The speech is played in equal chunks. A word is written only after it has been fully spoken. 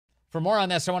For more on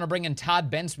this, I want to bring in Todd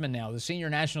Bensman now, the Senior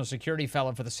National Security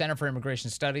Fellow for the Center for Immigration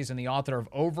Studies and the author of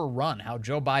Overrun, How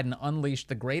Joe Biden Unleashed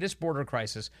the Greatest Border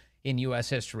Crisis in U.S.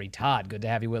 History. Todd, good to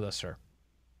have you with us, sir.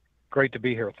 Great to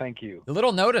be here. Thank you. A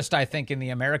little noticed, I think, in the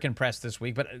American press this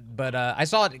week, but I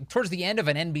saw it towards the end of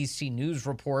an NBC News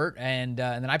report, and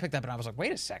then I picked up and I was like,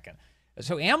 wait a second.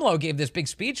 So AMLO gave this big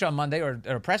speech on Monday or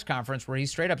a press conference where he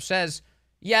straight up says,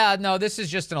 yeah, no, this is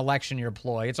just an election year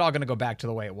ploy. It's all going to go back to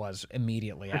the way it was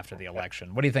immediately after the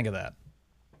election. What do you think of that?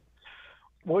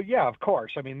 Well, yeah, of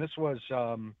course. I mean, this was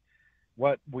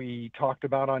what we talked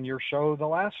about on your show the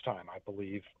last time, I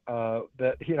believe.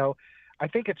 I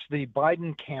think it's the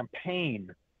Biden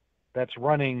campaign that's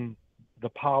running the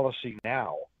policy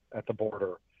now at the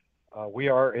border. We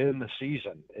are in the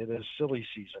season. It is silly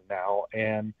season now.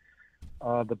 And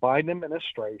the Biden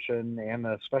administration, and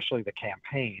especially the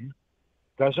campaign,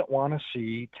 doesn't want to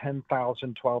see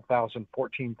 10,000, 12,000,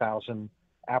 14,000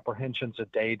 apprehensions a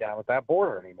day down at that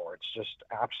border anymore. It's just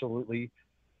absolutely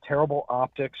terrible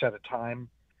optics at a time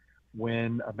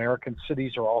when American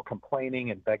cities are all complaining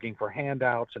and begging for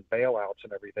handouts and bailouts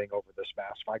and everything over this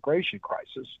mass migration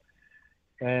crisis.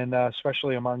 And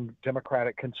especially among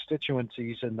Democratic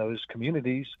constituencies in those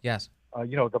communities. Yes.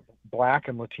 The Black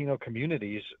and Latino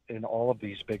communities in all of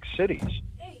these big cities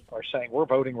are saying we're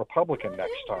voting Republican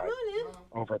next time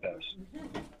over this.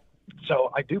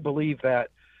 So I do believe that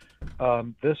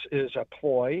this is a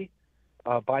ploy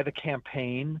by the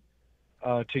campaign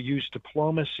to use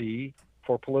diplomacy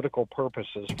for political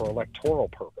purposes, for electoral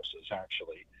purposes,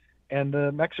 actually. And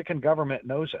the Mexican government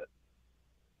knows it.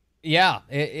 Yeah.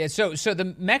 So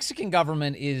the Mexican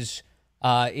government is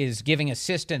giving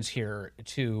assistance here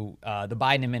to the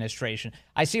Biden administration.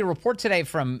 I see a report today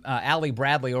from Allie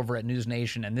Bradley over at News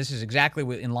Nation, and this is exactly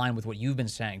in line with what you've been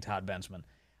saying, Todd Bensman.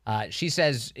 She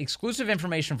says exclusive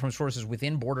information from sources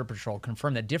within Border Patrol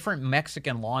confirm that different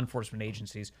Mexican law enforcement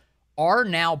agencies are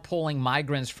now pulling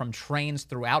migrants from trains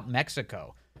throughout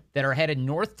Mexico that are headed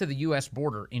north to the U.S.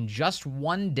 border. In just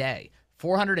one day,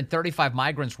 435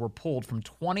 migrants were pulled from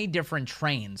 20 different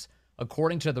trains.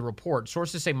 According to the report,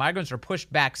 sources say migrants are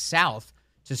pushed back south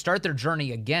to start their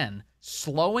journey again,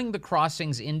 slowing the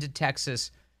crossings into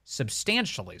Texas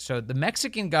substantially. So the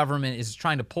Mexican government is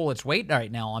trying to pull its weight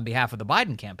right now on behalf of the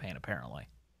Biden campaign, apparently.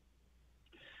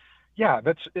 Yeah,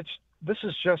 this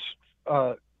is just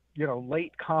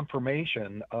late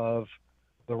confirmation of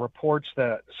the reports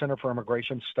that Center for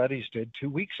Immigration Studies did 2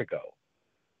 weeks ago,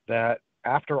 that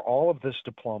after all of this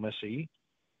diplomacy,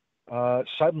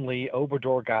 suddenly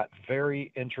Obrador got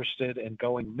very interested in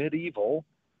going medieval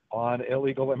on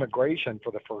illegal immigration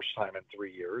for the first time in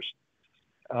 3 years.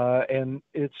 And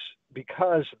it's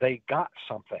because they got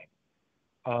something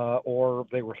or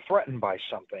they were threatened by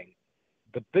something.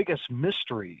 The biggest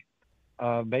mystery,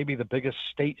 maybe the biggest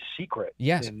state secret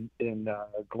in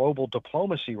global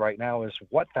diplomacy right now is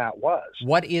what that was.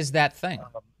 What is that thing?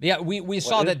 We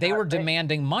saw that they were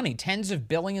demanding money, tens of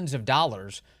billions of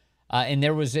dollars. And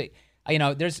there was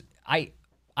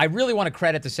I really want to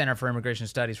credit the Center for Immigration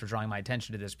Studies for drawing my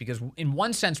attention to this, because in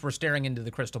one sense, we're staring into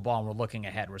the crystal ball and we're looking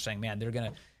ahead. We're saying, man,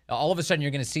 all of a sudden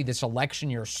you're going to see this election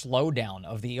year slowdown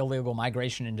of the illegal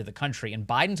migration into the country. And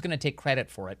Biden's going to take credit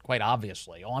for it, quite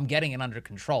obviously. Oh, I'm getting it under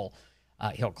control,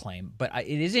 he'll claim. But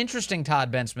it is interesting,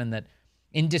 Todd Bensman, that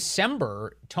in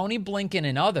December, Tony Blinken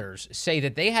and others say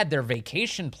that they had their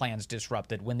vacation plans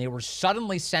disrupted when they were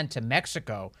suddenly sent to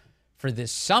Mexico for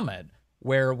this summit,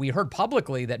 where we heard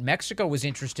publicly that Mexico was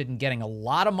interested in getting a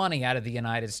lot of money out of the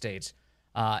United States.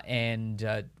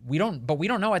 We don't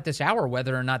know at this hour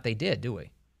whether or not they did, do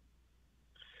we?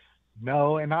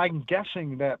 No, and I'm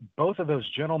guessing that both of those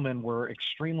gentlemen were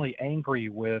extremely angry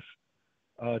with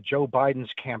Joe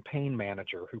Biden's campaign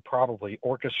manager, who probably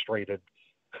orchestrated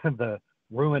the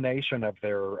ruination of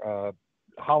their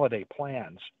holiday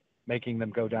plans, making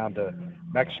them go down to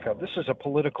Mexico. This is a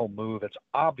political move. It's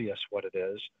obvious what it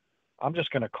is. I'm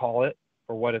just going to call it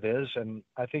for what it is, and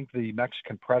I think the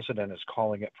Mexican president is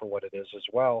calling it for what it is as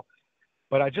well.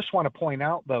 But I just want to point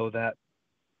out, though, that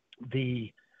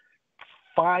the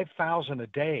 5,000 a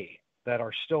day that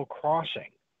are still crossing,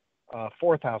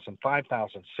 4,000,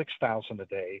 5,000, 6,000 a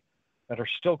day that are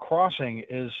still crossing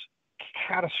is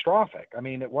catastrophic. I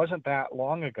mean, it wasn't that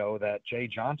long ago that Jay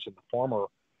Johnson, the former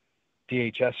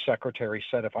DHS secretary,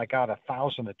 said if I got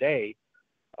 1,000 a day,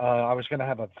 I was going to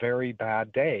have a very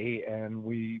bad day, and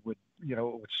it would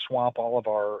swamp all of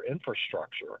our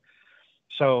infrastructure.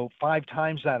 So 5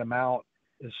 times that amount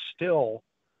is still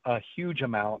a huge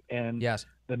amount, and yes,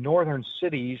 the northern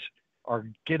cities are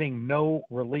getting no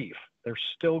relief. They're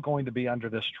still going to be under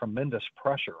this tremendous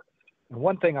pressure. And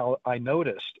one thing I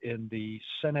noticed in the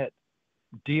Senate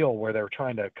deal where they're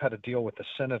trying to cut a deal with the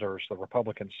senators, the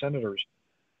Republican senators,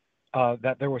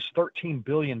 that there was $13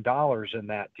 billion in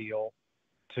that deal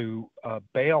to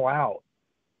bail out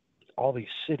all these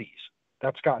cities.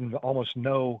 That's gotten almost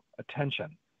no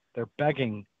attention. They're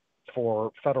begging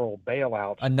for federal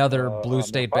bailouts. Another blue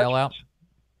state bailout?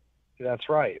 That's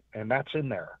right, and that's in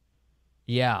there.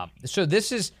 Yeah. So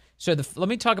let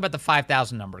me talk about the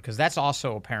 5,000 number, because that's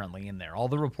also apparently in there. All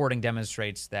the reporting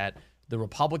demonstrates that the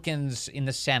Republicans in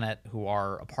the Senate who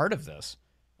are a part of this,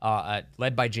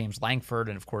 led by James Lankford,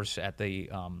 and of course who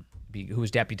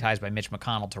was deputized by Mitch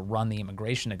McConnell to run the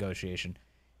immigration negotiation,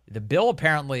 the bill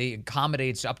apparently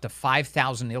accommodates up to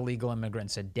 5,000 illegal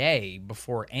immigrants a day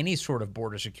before any sort of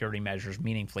border security measures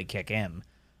meaningfully kick in.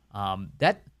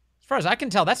 That, as far as I can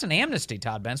tell, that's an amnesty,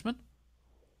 Todd Bensman.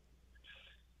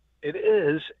 It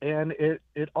is, and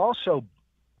it also,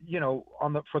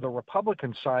 for the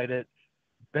Republican side, it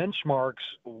benchmarks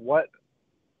what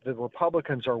the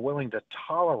Republicans are willing to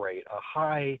tolerate, a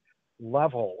high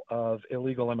level of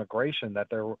illegal immigration that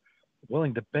they're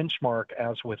willing to benchmark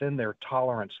as within their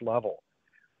tolerance level.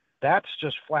 That's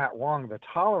just flat wrong. The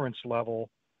tolerance level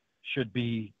should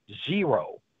be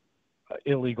zero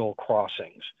illegal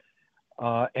crossings,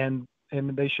 and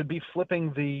they should be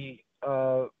flipping the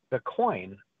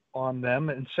coin on them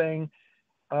and saying,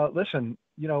 listen,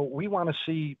 we want to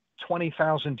see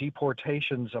 20,000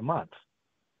 deportations a month.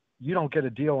 You don't get a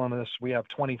deal on this. We have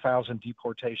 20,000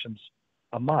 deportations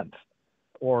a month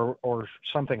or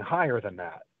something higher than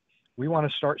that. We want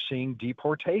to start seeing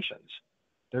deportations.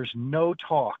 There's no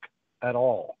talk at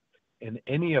all in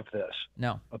any of this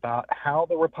about how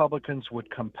the Republicans would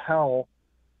compel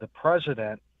the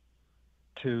president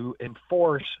to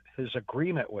enforce his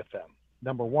agreement with them,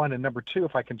 number one. And number two,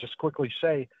 if I can just quickly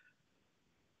say,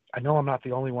 I know I'm not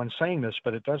the only one saying this,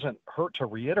 but it doesn't hurt to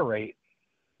reiterate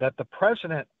that the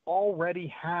president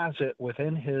already has it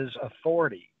within his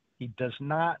authority. He does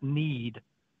not need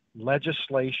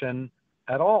legislation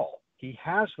at all. He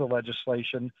has the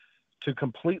legislation to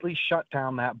completely shut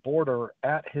down that border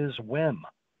at his whim,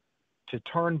 to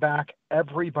turn back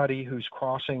everybody who's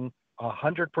crossing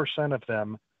 100% of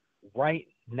them right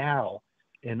now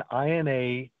in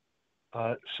INA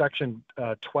Section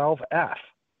 12F.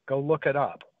 Go look it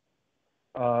up.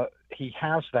 He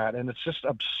has that, and it's just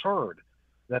absurd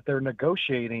that they're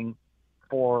negotiating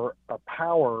for a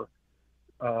power,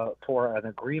 for an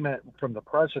agreement from the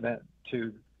president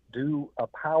to do a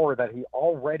power that he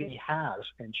already has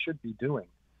and should be doing.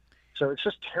 So it's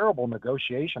just terrible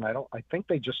negotiation. I think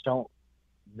they just don't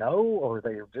know, or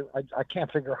I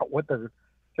can't figure out what they're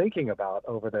thinking about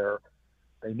over there.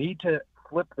 They need to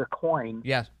flip the coin.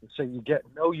 Yes. So you get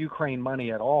no Ukraine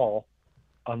money at all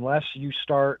unless you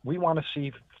start. We want to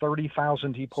see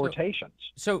 30,000 deportations.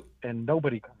 And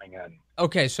nobody coming in.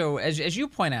 Okay, so as you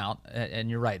point out, and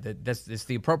you're right, that's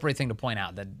the appropriate thing to point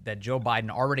out, that Joe Biden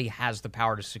already has the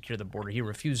power to secure the border. He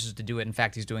refuses to do it. In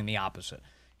fact, he's doing the opposite.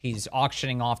 He's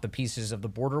auctioning off the pieces of the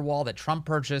border wall that Trump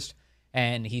purchased,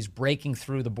 and he's breaking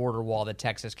through the border wall that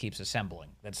Texas keeps assembling.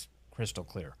 That's crystal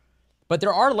clear. But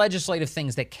there are legislative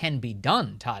things that can be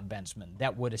done, Todd Bensman,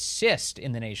 that would assist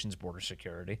in the nation's border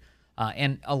security.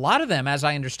 And a lot of them, as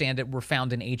I understand it, were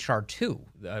found in H.R. 2,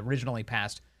 originally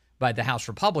passed by the House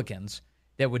Republicans,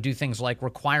 that would do things like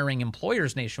requiring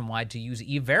employers nationwide to use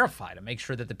E-Verify to make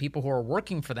sure that the people who are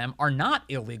working for them are not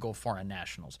illegal foreign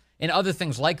nationals, and other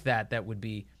things like that would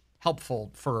be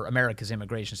helpful for America's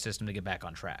immigration system to get back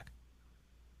on track.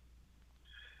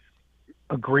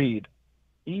 Agreed.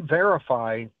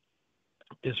 E-Verify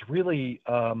is really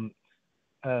an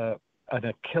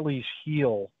Achilles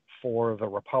heel for the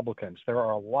Republicans. There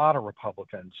are a lot of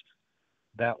Republicans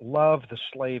that love the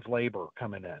slave labor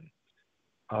coming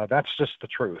in. That's just the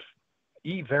truth.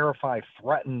 E-Verify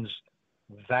threatens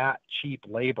that cheap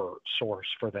labor source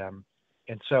for them.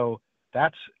 And so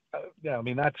that's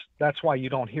why you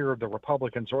don't hear the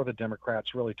Republicans or the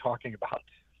Democrats really talking about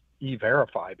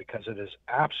E-Verify, because it is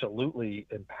absolutely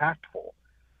impactful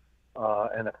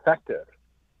and effective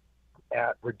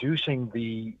at reducing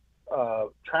the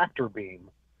tractor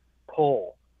beam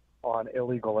pull on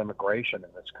illegal immigration in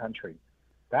this country.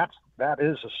 That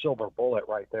is a silver bullet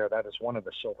right there. That is one of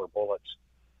the silver bullets.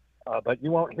 But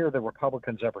you won't hear the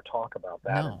Republicans ever talk about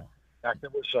that. No. In fact, there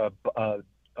was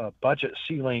a budget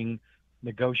ceiling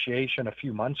negotiation a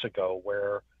few months ago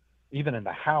where even in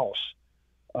the House,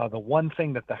 the one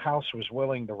thing that the House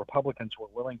the Republicans were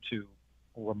willing to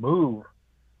remove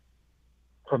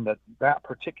from that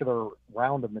particular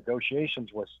round of negotiations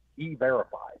was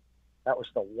E-Verify. That was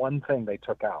the one thing they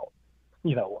took out,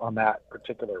 on that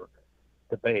particular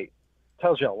debate.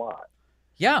 Tells you a lot.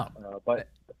 Yeah. But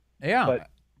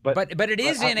But it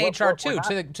is in we're HR two.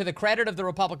 not, To the credit of the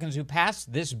Republicans who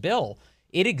passed this bill,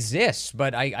 it exists.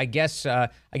 But I guess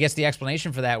the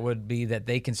explanation for that would be that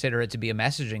they consider it to be a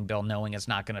messaging bill, knowing it's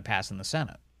not going to pass in the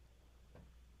Senate.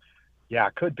 Yeah,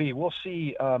 it could be. We'll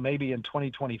see. Maybe in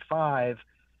 2025,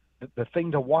 the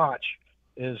thing to watch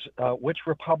is which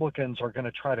Republicans are going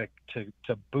to try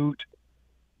to boot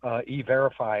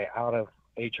E-Verify out of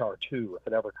HR 2 if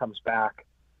it ever comes back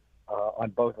on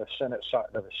both the Senate side,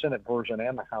 the Senate version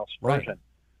and the House version. Right.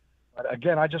 But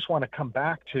again, I just want to come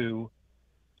back to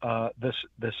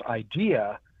this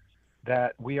idea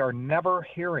that we are never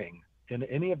hearing in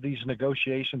any of these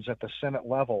negotiations at the Senate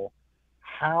level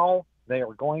how they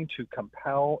are going to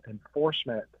compel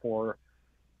enforcement for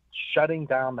shutting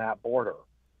down that border.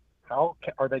 How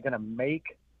are they going to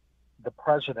make the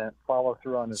president follow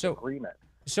through on his agreement?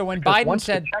 So when because Biden once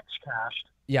said, the check's cashed,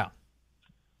 yeah,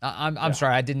 I'm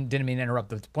sorry, I didn't mean to interrupt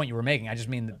the point you were making. I just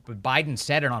mean that Biden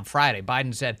said it on Friday.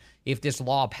 Biden said if this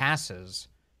law passes,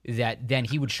 that then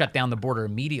he would shut down the border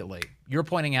immediately. You're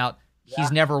pointing out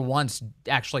he's never once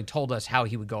actually told us how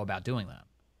he would go about doing that.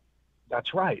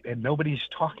 That's right, and nobody's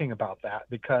talking about that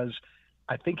because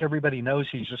I think everybody knows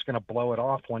he's just going to blow it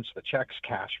off once the check's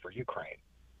cashed for Ukraine.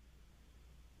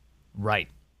 Right,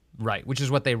 which is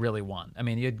what they really want. I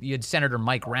mean, you had Senator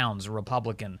Mike Rounds, a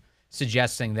Republican,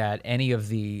 suggesting that any of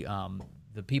the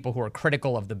people who are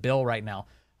critical of the bill right now,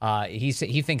 he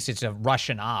thinks it's a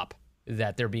Russian op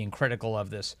that they're being critical of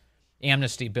this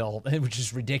amnesty bill, which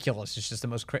is ridiculous. It's just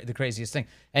the craziest thing.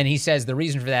 And he says the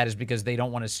reason for that is because they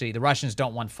don't want to see, the Russians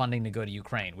don't want funding to go to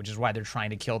Ukraine, which is why they're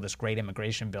trying to kill this great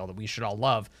immigration bill that we should all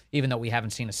love, even though we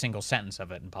haven't seen a single sentence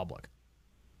of it in public.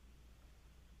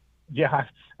 Yeah,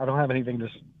 I don't have anything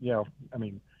to, I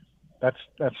mean, that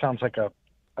sounds like a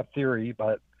theory,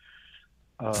 but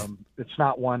it's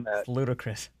not one that... It's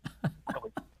ludicrous.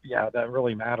 that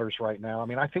really matters right now. I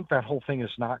mean, I think that whole thing is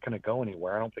not going to go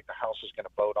anywhere. I don't think the House is going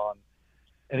to vote on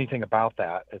anything about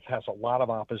that. It has a lot of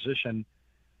opposition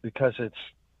because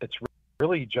it's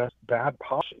really just bad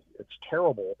policy. It's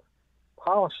terrible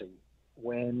policy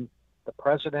when the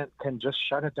president can just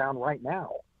shut it down right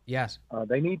now. Yes.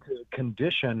 They need to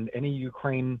condition any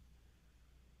Ukraine.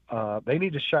 They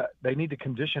need to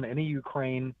condition any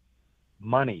Ukraine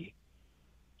money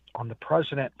on the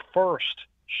president first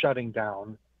shutting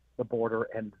down the border,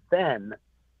 and then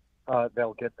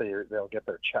they'll get their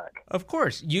check. Of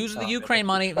course, use the Ukraine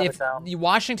money. If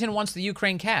Washington wants the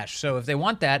Ukraine cash, so if they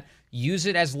want that, use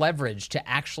it as leverage to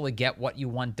actually get what you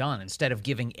want done, instead of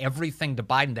giving everything to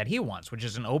Biden that he wants, which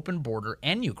is an open border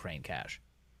and Ukraine cash.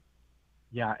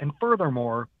 Yeah, and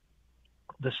furthermore,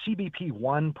 the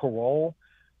CBP-1 parole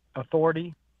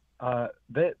authority,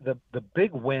 the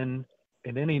big win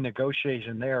in any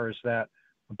negotiation there is that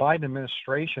the Biden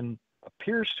administration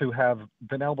appears to have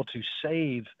been able to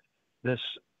save this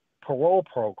parole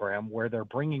program where they're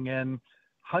bringing in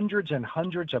hundreds and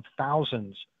hundreds of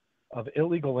thousands of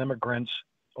illegal immigrants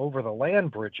over the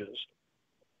land bridges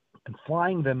and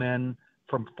flying them in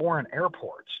from foreign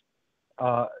airports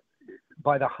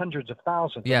by the hundreds of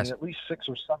thousands. Yes. I mean, at least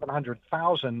 600,000 or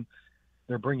 700,000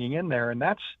 they're bringing in there, and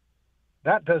that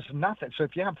does nothing. So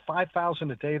if you have 5,000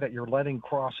 a day that you're letting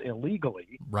cross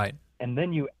illegally, right, and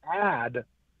then you add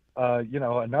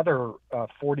another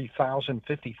 40,000,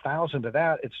 50,000 to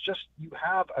that, it's just, you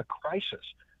have a crisis.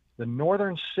 The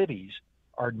northern cities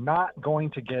are not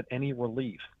going to get any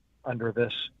relief under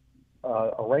this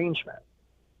arrangement.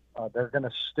 They're going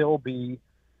to still be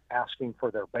asking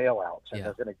for their bailouts, and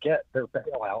they're going to get their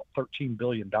bailout, $13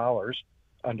 billion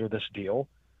under this deal,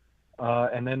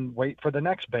 and then wait for the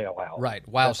next bailout. Right,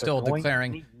 while still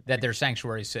declaring that they're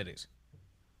sanctuary cities.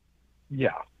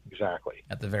 Yeah, exactly.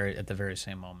 At the very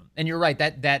same moment. And you're right,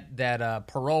 that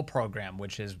parole program,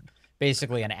 which is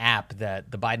basically an app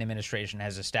that the Biden administration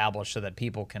has established so that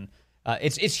people can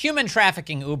it's human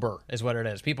trafficking Uber is what it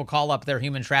is. People call up their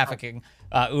human trafficking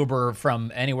Uber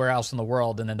from anywhere else in the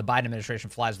world, and then the Biden administration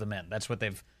flies them in. That's what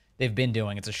they've been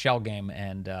doing. It's a shell game,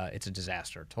 and it's a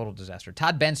disaster, total disaster.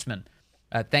 Todd Bensman,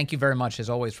 thank you very much, as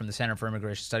always, from the Center for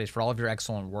Immigration Studies for all of your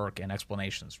excellent work and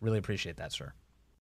explanations. Really appreciate that, sir.